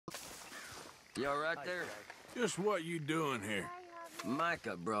You all right there? Just what you doing here?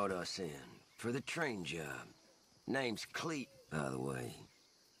 Micah brought us in for the train job. Name's Cleet, by the way.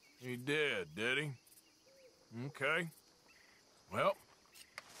 He did he? Okay. Well,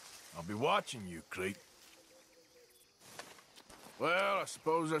 I'll be watching you, Cleet. Well, I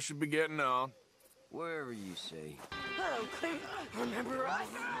suppose I should be getting on. Wherever you say. Hello, Cleet. Remember us?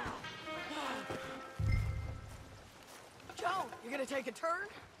 Joe, you gonna take a turn?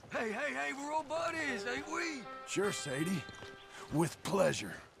 Hey, we're all buddies, ain't we? Sure, Sadie. With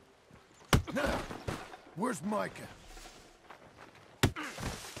pleasure. Now, where's Micah?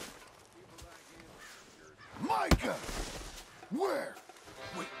 Micah! Where?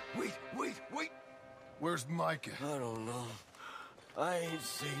 Wait. Where's Micah? I don't know. I ain't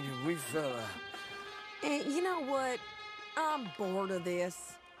seen him. We fell out. You know what? I'm bored of this.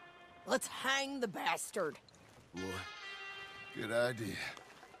 Let's hang the bastard. What? Good idea.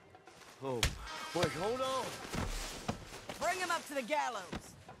 Oh, wait, hold on. Bring him up to the gallows.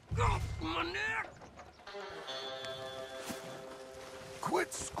 Oh, my neck!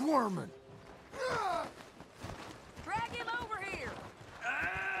 Quit squirming! Ah! Drag him over here.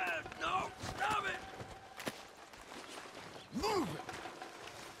 No, stop it! Move it!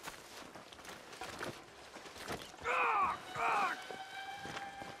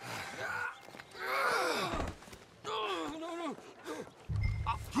 No.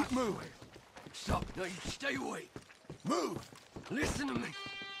 Keep moving! Stop. No, you stay away. Move! Listen to me.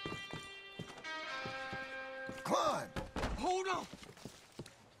 Climb! Hold on.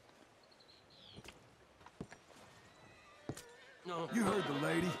 No. You heard the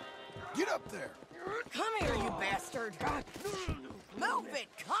lady. Get up there! Come here, you bastard. Move it.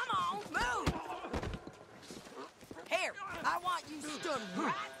 Come on, move. Here, I want you stood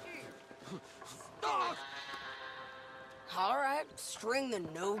right here. Stop! All right, string the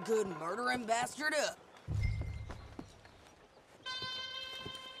no-good murdering bastard up.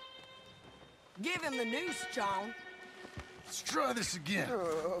 Give him the noose, John. Let's try this again.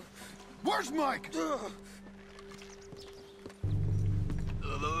 Where's Micah?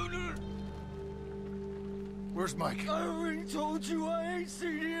 Where's Micah? I already told you I ain't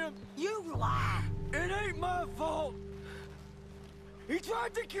seen him. You lie. It ain't my fault. He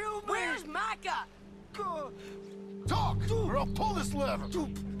tried to kill me. Where's Micah? Talk, or I'll pull this lever.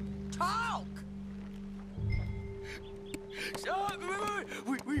 Talk.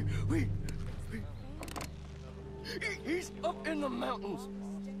 Wait. He's up in the mountains.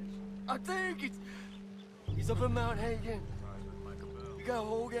 I think he's up in Mount Hagen. You got a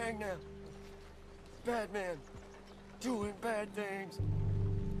whole gang now. Bad man, doing bad things.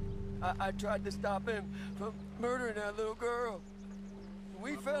 I tried to stop him from murdering that little girl.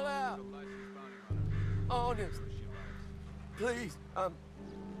 We fell out. Honest. Please, I'm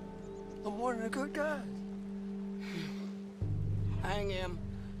one of the good guys. Hang him.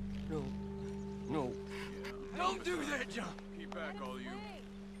 No. Don't do that, John. Keep back, all you.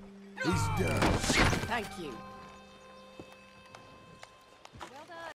 He's done. Thank you.